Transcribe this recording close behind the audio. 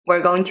We're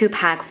going to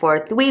pack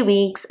for 3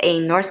 weeks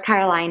in North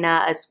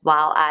Carolina as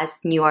well as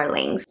New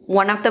Orleans.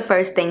 One of the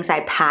first things I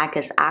pack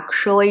is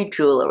actually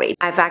jewelry.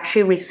 I've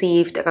actually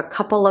received a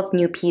couple of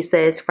new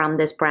pieces from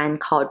this brand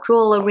called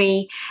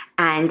Drawelry,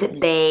 and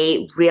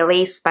they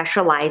really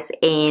specialize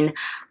in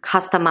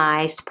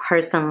customized,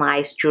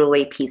 personalized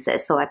jewelry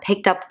pieces. So I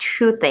picked up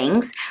 2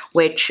 things,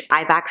 which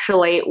I've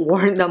actually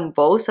worn them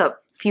both a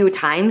few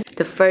times.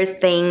 The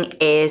first thing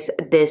is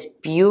this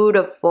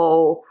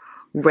beautiful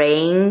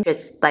ring.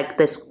 It's like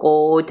this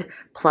gold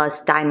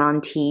plus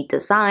diamante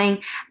design,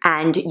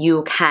 and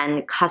you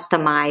can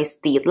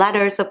customize the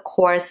letters, of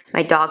course.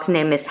 My dog's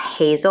name is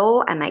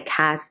Hazel and my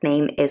cat's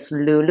name is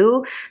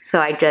Lulu,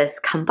 so I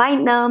just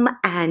combined them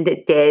and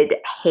did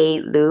Hey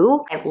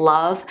Lou. I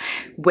love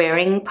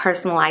wearing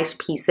personalized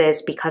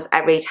pieces because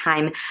every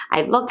time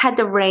I look at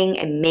the ring,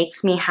 it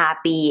makes me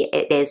happy,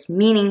 it is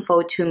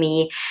meaningful to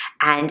me,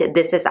 and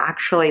this is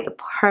actually the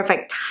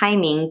perfect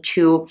timing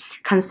to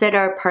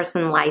consider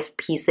personalized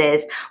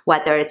pieces,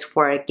 whether it's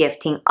for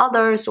gifting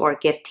others or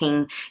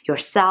gifting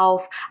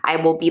yourself. I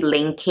will be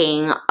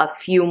linking a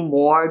few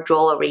more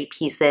jewelry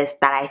pieces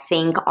that I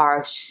think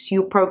are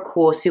super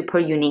cool, super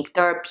unique.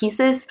 There are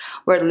pieces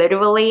where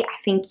literally I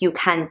think you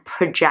can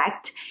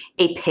project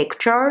a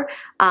picture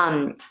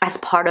as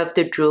part of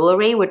the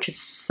jewelry, which is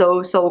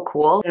so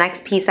cool. The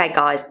next piece I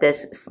got is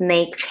this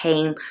snake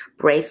chain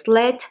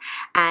bracelet,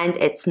 and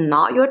it's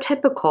not your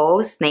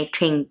typical snake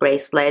chain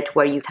bracelet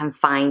where you can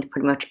find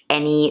pretty much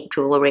any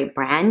jewelry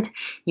brand.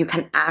 You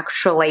can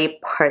actually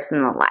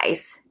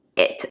personalize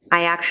it.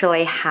 I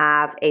actually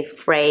have a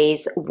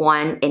phrase,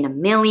 1 in a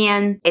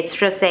million. It's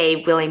just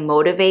a really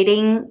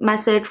motivating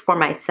message for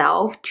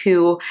myself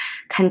to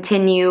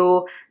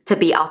continue to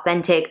be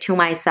authentic to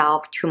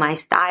myself, to my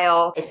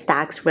style. It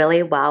stacks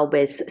really well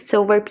with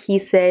silver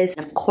pieces.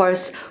 Of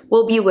course,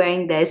 we'll be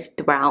wearing this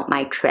throughout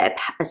my trip,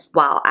 as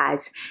well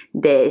as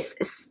this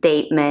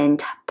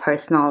statement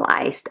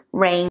personalized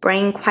ring.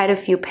 Bring quite a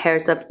few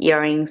pairs of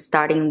earrings,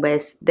 starting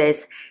with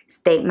this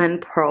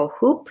statement pearl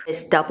hoop,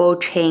 this double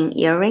chain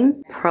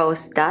earring, pearl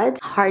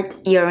studs, heart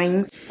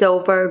earrings,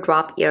 silver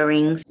drop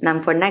earrings. Then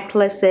for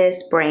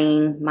necklaces,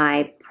 bring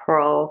my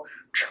pearl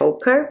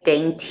choker,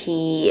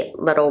 dainty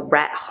little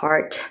red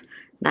heart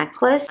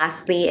necklace.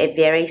 Lastly, a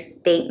very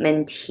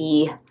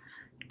statement-y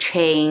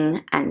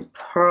chain and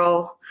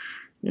pearl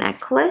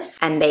necklace,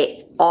 and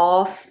they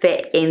all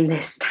fit in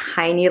this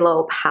tiny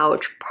little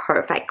pouch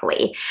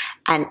perfectly.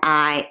 And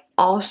I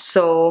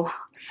also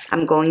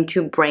am going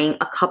to bring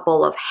a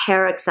couple of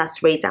hair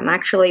accessories. I'm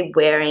actually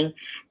wearing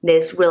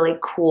this really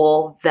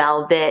cool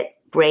velvet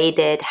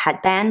braided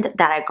headband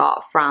that I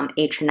got from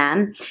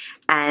H&M,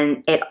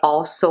 and it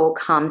also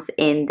comes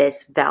in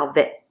this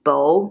velvet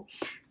bow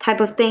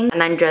type of thing,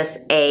 and then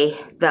just a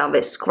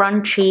velvet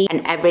scrunchie,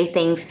 and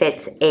everything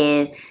fits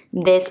in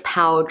this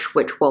pouch,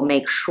 which will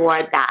make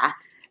sure that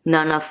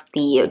none of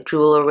the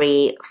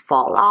jewelry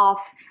fall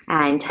off.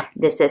 And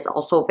this is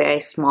also very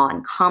small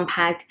and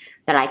compact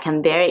that I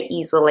can very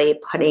easily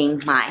put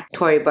in my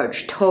Tory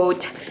Burch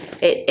tote.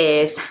 It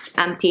is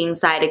empty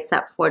inside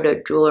except for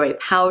the jewelry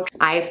pouch.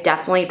 I've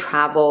definitely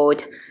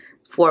traveled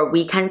for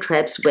weekend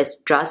trips with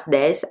just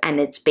this, and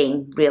it's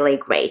been really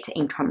great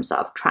in terms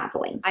of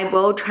traveling. I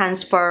will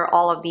transfer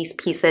all of these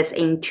pieces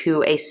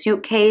into a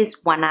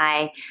suitcase when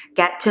I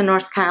get to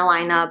North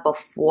Carolina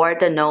before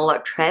the NOLA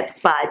trip,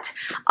 but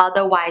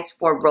otherwise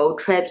for road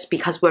trips,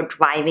 because we're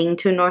driving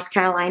to North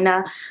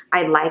Carolina,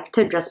 I like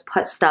to just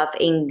put stuff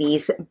in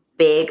these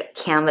big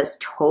canvas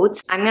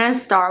totes. I'm gonna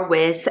start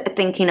with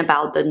thinking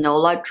about the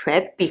NOLA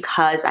trip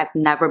because I've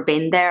never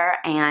been there,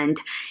 and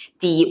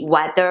the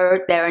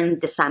weather there in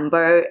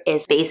December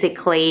is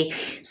basically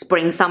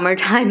spring,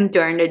 summertime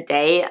during the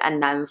day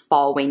and then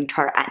fall,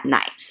 winter at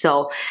night.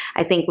 So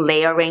I think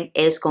layering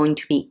is going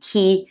to be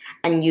key.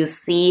 And you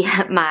see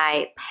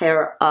my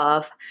pair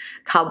of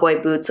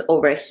cowboy boots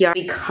over here.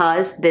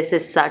 Because this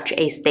is such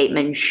a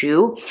statement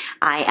shoe,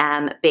 I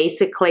am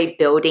basically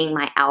building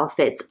my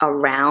outfits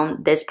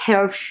around this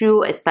pair of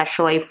shoe,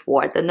 especially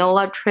for the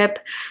NOLA trip.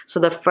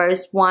 So the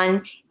first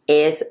one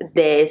is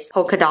this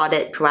polka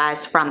dotted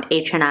dress from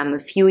H&M a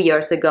few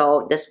years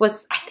ago. This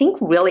was, I think,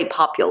 really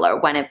popular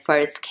when it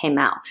first came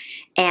out.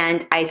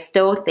 And I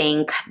still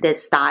think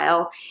this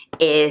style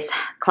is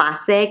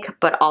classic,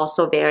 but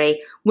also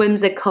very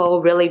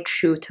whimsical, really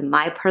true to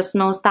my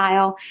personal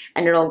style,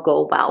 and it'll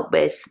go well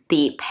with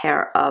the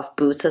pair of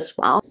boots as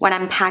well. When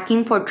I'm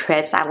packing for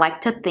trips, I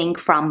like to think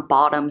from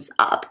bottoms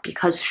up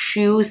because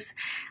shoes,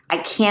 I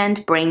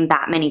can't bring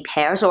that many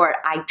pairs, or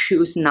I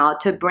choose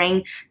not to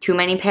bring too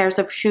many pairs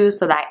of shoes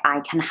so that I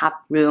can have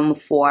room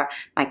for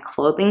my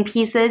clothing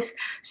pieces.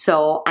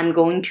 So I'm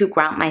going to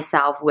ground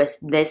myself with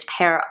this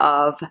pair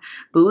of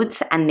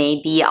boots, and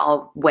maybe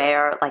I'll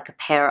wear like a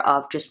pair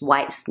of just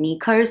white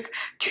sneakers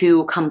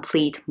to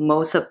complete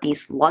most of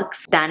these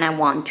looks. Then I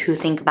want to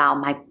think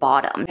about my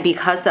bottom.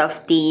 Because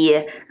of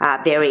the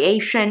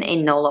variation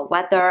in NOLA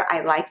weather,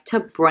 I like to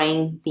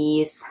bring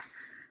these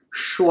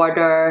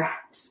shorter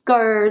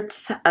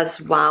skirts as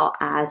well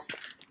as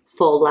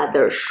faux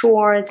leather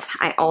shorts.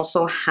 I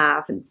also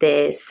have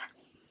this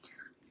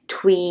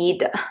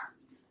tweed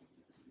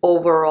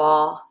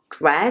overall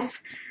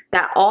dress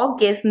that all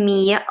give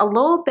me a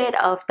little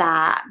bit of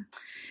that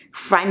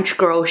French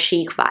girl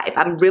chic vibe.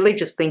 I'm really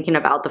just thinking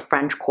about the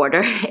French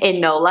Quarter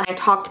in NOLA. I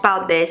talked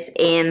about this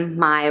in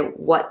my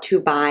what to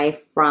buy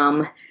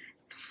from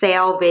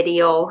sale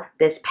video.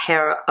 This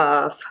pair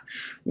of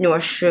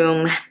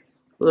Nordstrom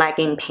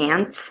legging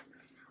pants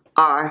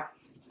are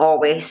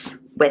always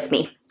with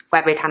me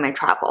every time I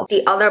travel.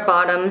 The other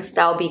bottoms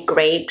that'll be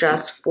great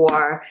just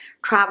for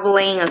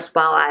traveling as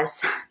well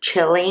as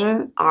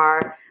chilling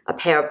are a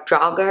pair of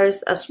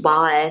joggers, as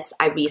well as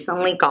I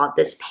recently got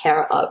this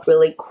pair of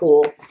really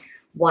cool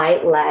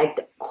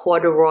wide-legged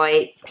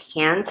corduroy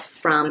pants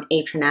from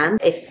H&M.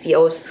 It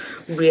feels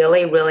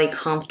really, really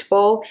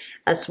comfortable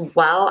as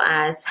well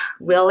as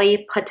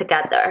really put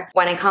together.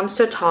 When it comes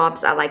to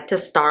tops, I like to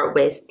start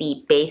with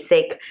the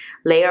basic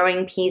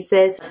layering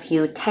pieces. A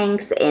few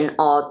tanks in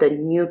all the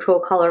neutral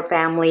color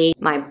family.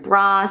 My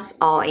bras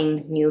all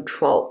in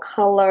neutral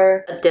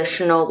color.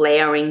 Additional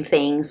layering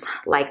things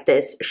like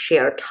this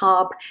sheer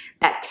top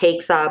that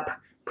takes up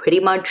pretty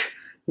much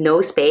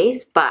no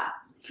space, but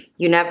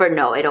you never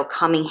know, it'll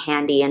come in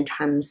handy in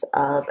terms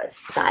of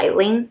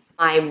styling.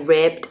 My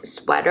ribbed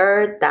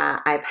sweater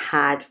that I've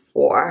had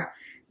for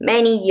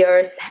many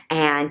years,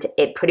 and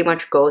it pretty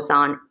much goes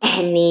on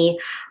any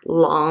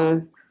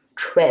long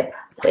trip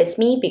with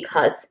me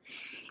because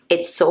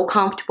it's so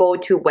comfortable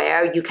to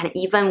wear. You can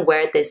even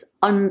wear this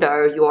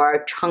under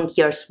your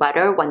chunkier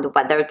sweater when the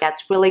weather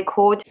gets really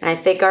cold. And I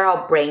figure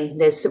I'll bring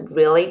this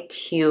really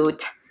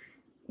cute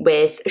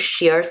with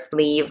sheer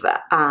sleeve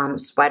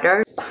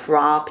sweater,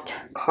 cropped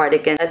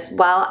cardigan, as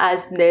well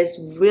as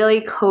this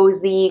really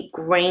cozy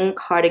green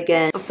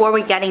cardigan. Before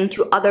we get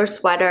into other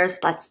sweaters,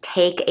 let's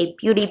take a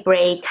beauty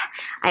break.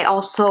 I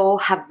also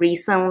have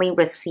recently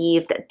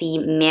received the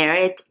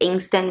Merit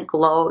Instant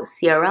Glow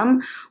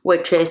Serum,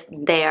 which is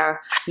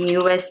their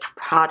newest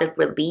product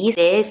release.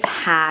 This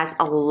has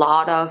a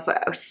lot of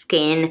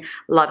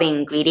skin-loving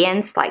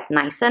ingredients like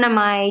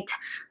niacinamide,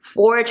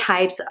 4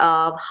 types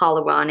of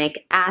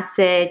hyaluronic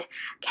acid,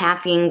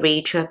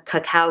 caffeine-rich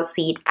cacao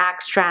seed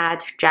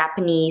extract,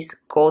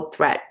 Japanese gold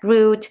thread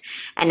root,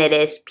 and it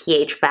is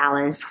pH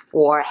balanced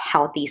for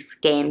healthy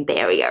skin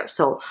barrier.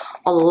 So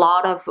a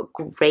lot of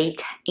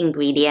great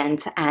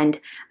ingredients, and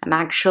I'm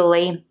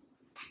actually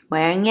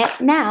wearing it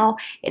now.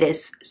 It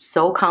is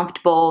so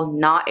comfortable,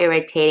 not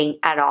irritating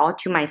at all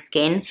to my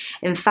skin.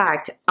 In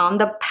fact, on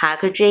the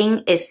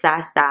packaging, it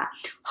says that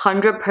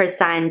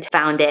 100%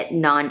 found it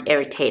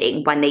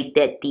non-irritating when they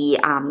did the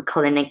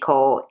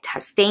clinical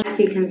testing. As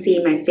you can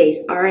see, my face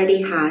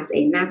already has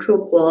a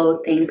natural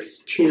glow thanks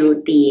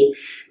to the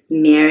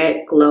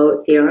Merit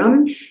Glow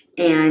Serum.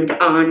 And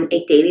on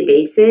a daily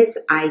basis,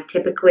 I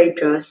typically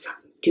just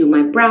do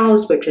my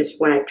brows, which is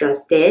what I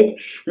just did.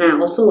 And I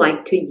also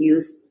like to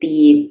use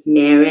the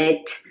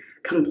Merit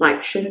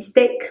complexion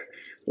stick,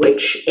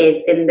 which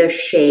is in the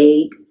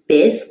shade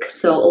Bisque.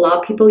 So a lot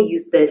of people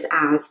use this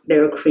as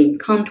their cream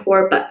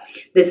contour, but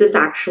this is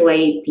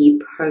actually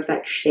the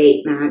perfect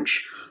shade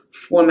match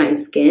for my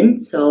skin.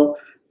 So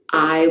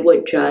I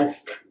would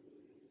just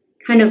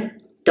kind of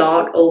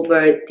dot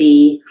over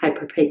the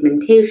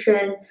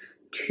hyperpigmentation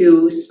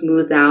to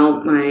smooth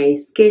out my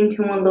skin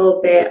tone a little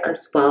bit,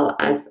 as well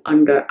as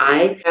under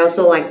eye. I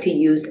also like to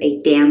use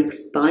a damp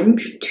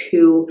sponge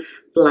to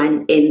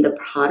blend in the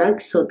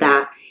product so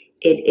that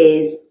it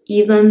is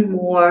even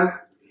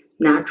more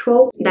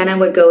natural. Then I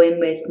would go in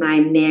with my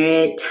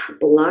Merit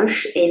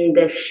blush in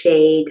the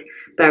shade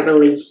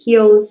Beverly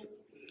Hills.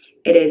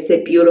 It is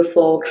a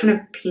beautiful kind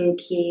of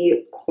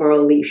pinky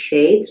corally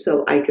shade,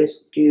 so I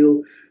just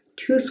do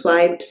 2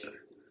 swipes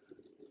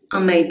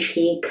on my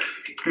cheek,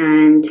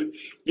 and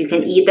you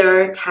can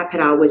either tap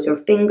it out with your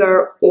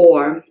finger,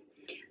 or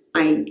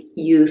I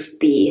use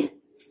the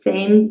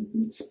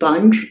same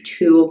sponge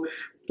to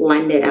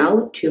blend it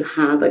out to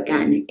have,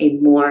 again, a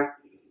more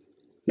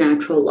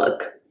natural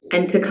look.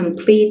 And to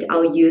complete,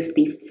 I'll use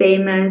the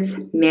famous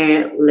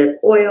Merit lip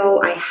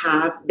oil. I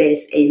have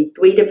this in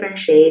 3 different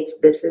shades.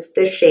 This is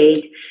the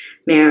shade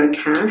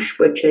Marrakesh,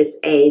 which is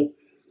a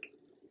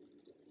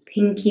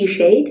pinky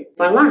shade.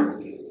 Voila!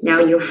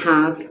 Now you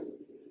have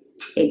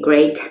a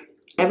great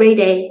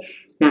everyday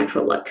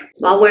natural look.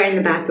 While we're in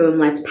the bathroom,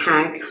 let's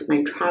pack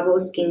my travel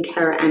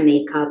skincare and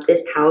makeup.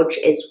 This pouch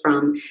is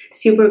from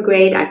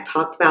Supergrade. I've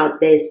talked about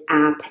this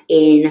app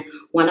in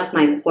one of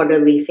my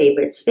quarterly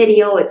favorites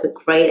video. It's a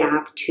great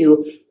app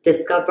to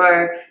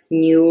discover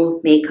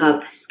new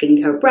makeup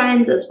skincare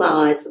brands, as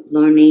well as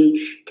learning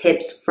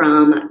tips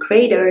from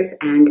creators.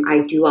 And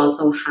I do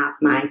also have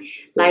my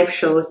live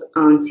shows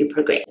on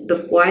Supergrade.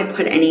 Before I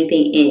put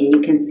anything in,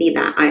 you can see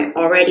that I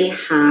already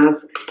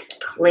have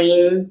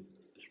clean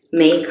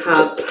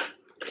makeup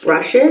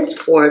brushes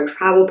for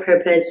travel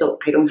purpose, so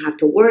I don't have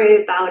to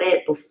worry about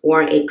it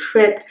before a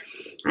trip.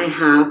 I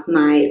have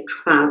my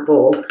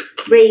travel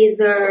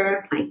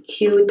razor, my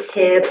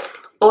Q-tip,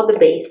 all the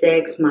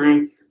basics,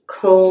 my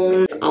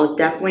comb. I'll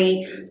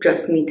definitely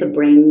just need to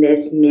bring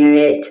this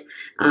Merit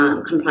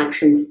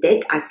complexion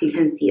stick. As you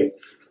can see,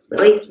 it's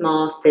really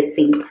small, fits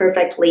in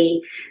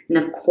perfectly. And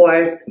of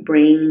course,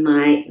 bring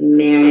my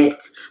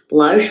Merit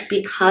blush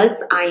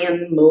because I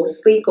am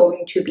mostly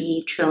going to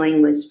be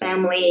chilling with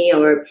family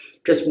or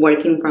just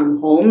working from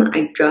home.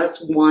 I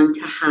just want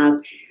to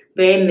have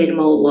very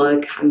minimal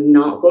look. I'm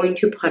not going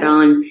to put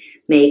on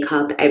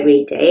makeup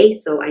every day,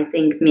 so I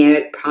think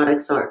Merit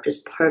products are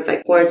just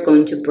perfect. Of course,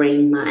 going to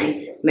bring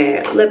my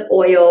Merit lip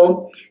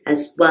oil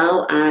as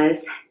well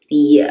as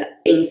the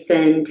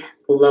Instant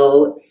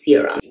Glow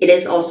Serum. It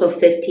is also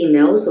 50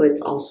 ml, so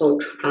it's also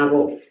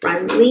travel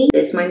friendly.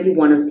 This might be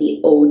one of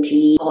the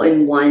OG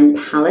all-in-one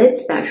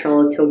palettes that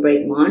Charlotte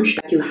Tilbury launched.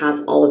 You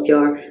have all of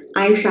your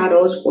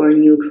eyeshadows for a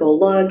neutral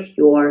look,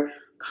 your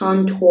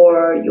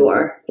contour,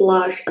 your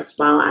blush, as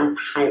well as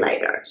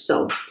highlighter.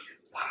 So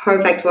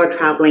perfect for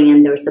traveling,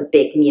 and there's a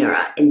big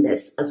mirror in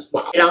this as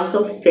well. It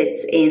also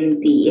fits in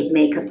the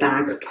makeup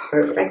bag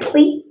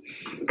perfectly.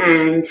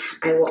 And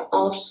I will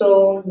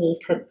also need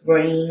to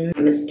bring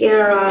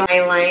mascara,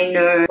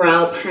 eyeliner,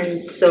 brow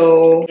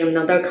pencil,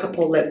 another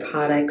couple lip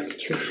products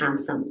to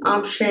have some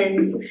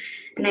options.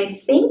 And I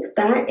think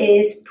that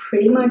is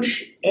pretty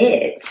much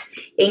it.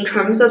 In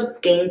terms of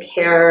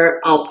skincare,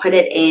 I'll put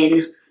it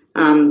in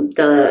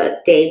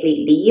the day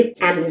we leave.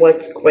 And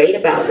what's great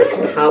about this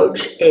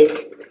pouch is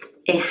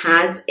it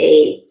has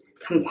a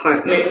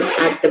compartment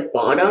at the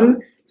bottom.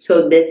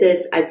 So this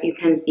is, as you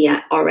can see,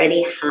 I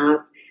already have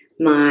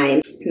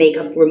my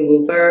makeup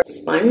remover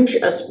sponge,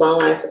 as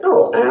well as,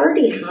 oh, I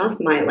already have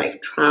my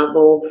like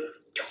travel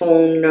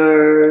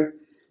toner,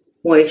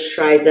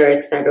 moisturizer,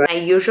 etc. I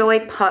usually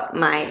put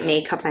my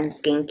makeup and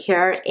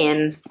skincare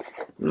in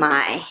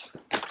my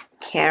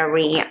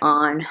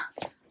carry-on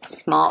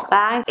small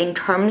bag. In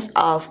terms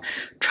of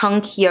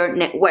chunkier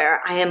knitwear,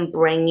 I am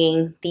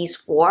bringing these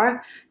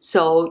four.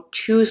 So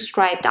 2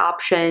 striped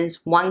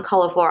options, 1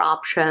 colorful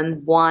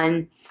option,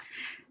 1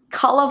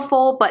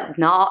 colorful but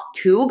not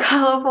too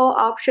colorful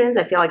options.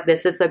 I feel like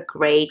this is a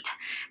great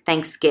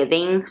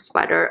Thanksgiving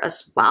sweater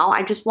as well.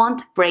 I just want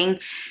to bring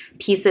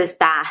pieces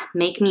that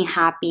make me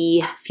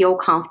happy, feel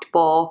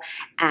comfortable,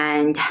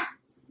 and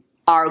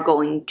are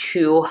going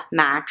to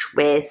match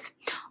with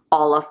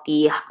all of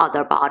the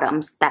other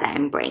bottoms that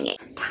I'm bringing.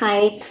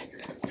 Tights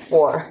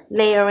for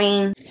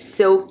layering,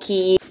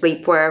 silky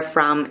sleepwear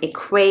from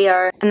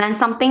Equator. And then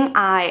something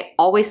I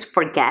always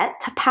forget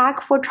to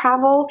pack for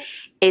travel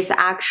is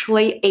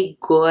actually a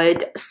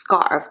good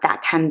scarf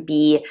that can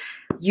be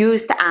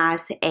used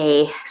as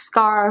a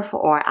scarf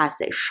or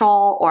as a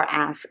shawl or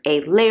as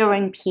a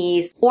layering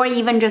piece, or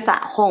even just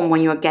at home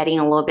when you're getting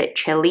a little bit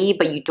chilly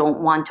but you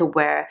don't want to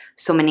wear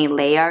so many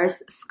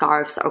layers.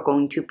 Scarves are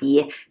going to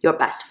be your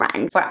best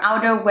friend. For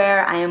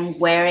outerwear, I am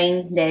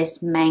wearing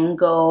this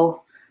mango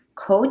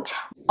coat,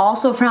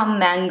 also from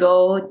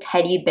Mango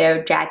teddy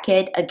bear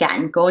jacket.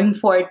 Again, going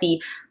for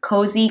the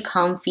cozy,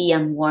 comfy,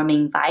 and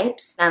warming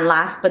vibes. And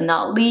last but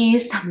not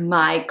least,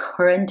 my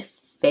current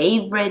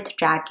favorite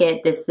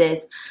jacket. This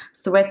is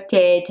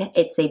thrifted.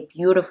 It's a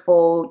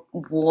beautiful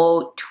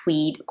wool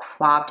tweed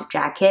cropped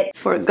jacket.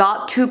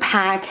 Forgot to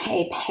pack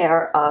a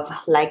pair of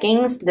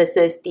leggings. This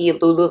is the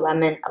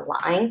Lululemon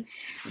Align.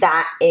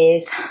 That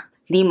is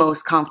the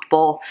most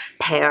comfortable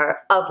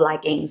pair of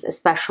leggings,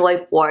 especially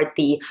for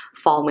the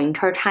fall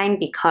winter time,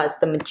 because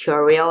the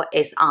material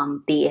is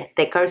on the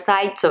thicker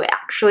side, so it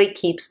actually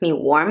keeps me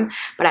warm.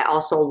 But I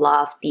also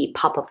love the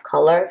pop of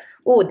color.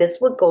 Oh, this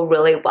would go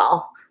really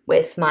well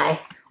with my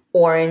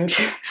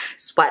orange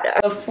sweater.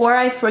 Before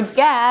I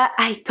forget,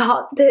 I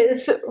got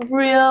this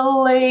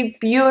really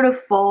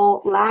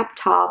beautiful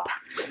laptop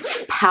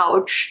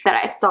pouch that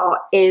I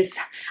thought is,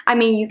 I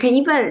mean, you can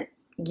even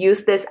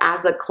use this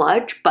as a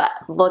clutch, but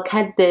look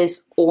at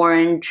this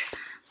orange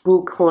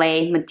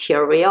boucle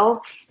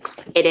material.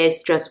 It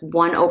is just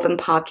one open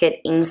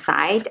pocket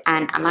inside,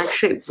 and I'm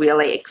actually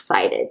really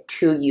excited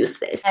to use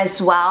this. As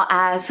well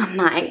as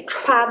my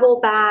travel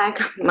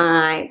bag,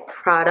 my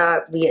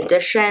Prada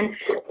re-edition.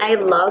 I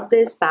love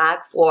this bag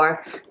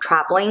for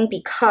traveling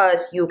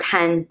because you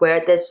can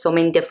wear this so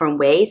many different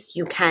ways.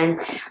 You can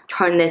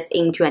turn this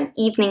into an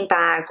evening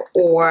bag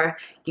or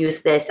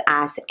use this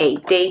as a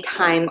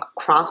daytime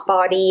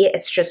crossbody.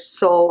 It's just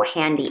so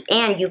handy,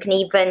 and you can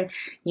even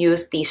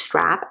use the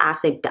strap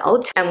as a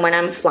belt. And when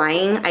I'm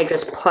flying, I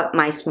just put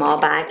my small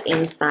bag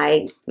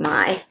inside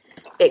my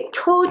big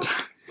tote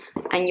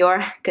and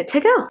you're good to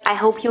go. I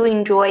hope you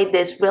enjoyed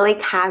this really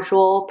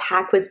casual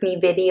pack with me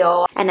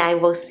video, and I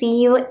will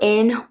see you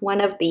in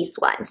one of these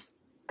ones.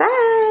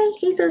 Bye!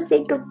 Hazel,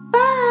 say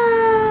goodbye!